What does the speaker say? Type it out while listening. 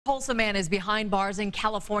Tulsa man is behind bars in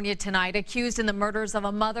California tonight, accused in the murders of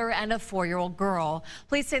a mother and a 4-year-old girl.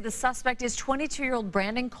 Police say the suspect is 22-year-old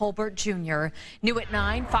Brandon Colbert Jr. New at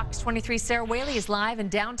 9, Fox 23 Sarah Whaley is live in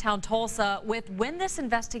downtown Tulsa with when this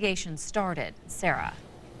investigation started. Sarah.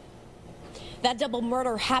 That double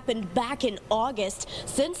murder happened back in August.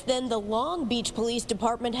 Since then, the Long Beach Police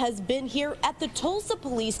Department has been here at the Tulsa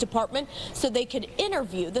Police Department so they could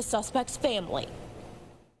interview the suspect's family.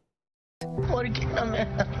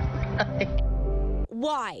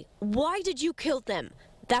 Why? Why did you kill them?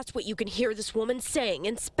 That's what you can hear this woman saying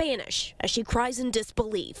in Spanish as she cries in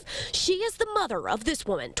disbelief. She is the mother of this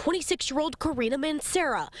woman, 26-year-old Karina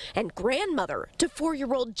Mancera, and grandmother to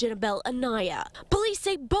 4-year-old Jenabel Anaya. Police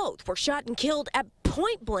say both were shot and killed at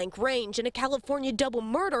point-blank range in a California double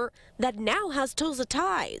murder that now has Tulsa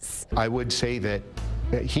ties. I would say that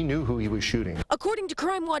he knew who he was shooting. According to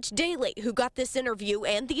Crime Watch Daily, who got this interview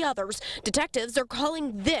and the others, detectives are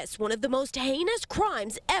calling this one of the most heinous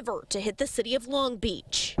crimes ever to hit the city of Long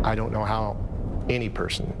Beach. I don't know how any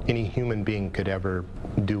person, any human being could ever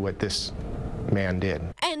do what this man did.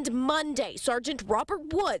 And Monday, Sergeant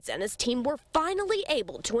Robert Woods and his team were finally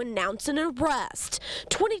able to announce an arrest.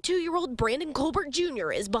 22-year-old Brandon Colbert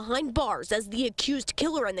Jr. is behind bars as the accused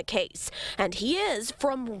killer in the case, and he is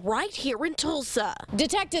from right here in Tulsa.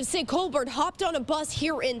 Detectives say Colbert hopped on a bus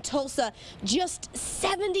here in Tulsa just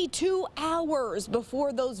 72 hours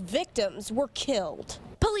before those victims were killed.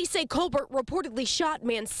 Police say Colbert reportedly shot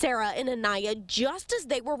Mancera and Anaya just as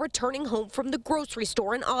they were returning home from the grocery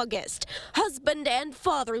store in August. Husband and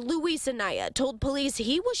father Luis Anaya told police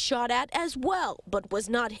he was shot at as well, but was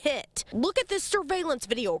not hit. Look at this surveillance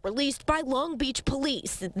video released by Long Beach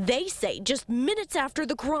police. They say just minutes after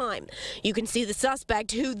the crime. You can see the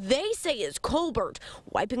suspect, who they say is Colbert,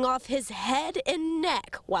 wiping off his head and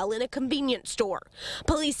neck while in a convenience store.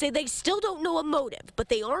 Police say they still don't know a motive, but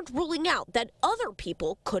they aren't ruling out that other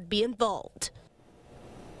people could be involved.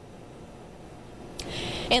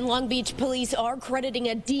 And Long Beach police are crediting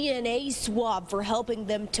a DNA swab for helping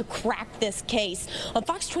them to crack this case. On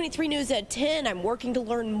Fox 23 News at 10, I'm working to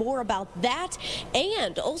learn more about that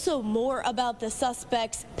and also more about the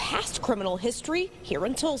suspect's past criminal history here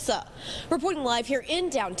in Tulsa. Reporting live here in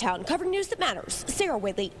downtown, covering news that matters, Sarah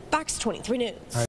Whaley, Fox 23 News.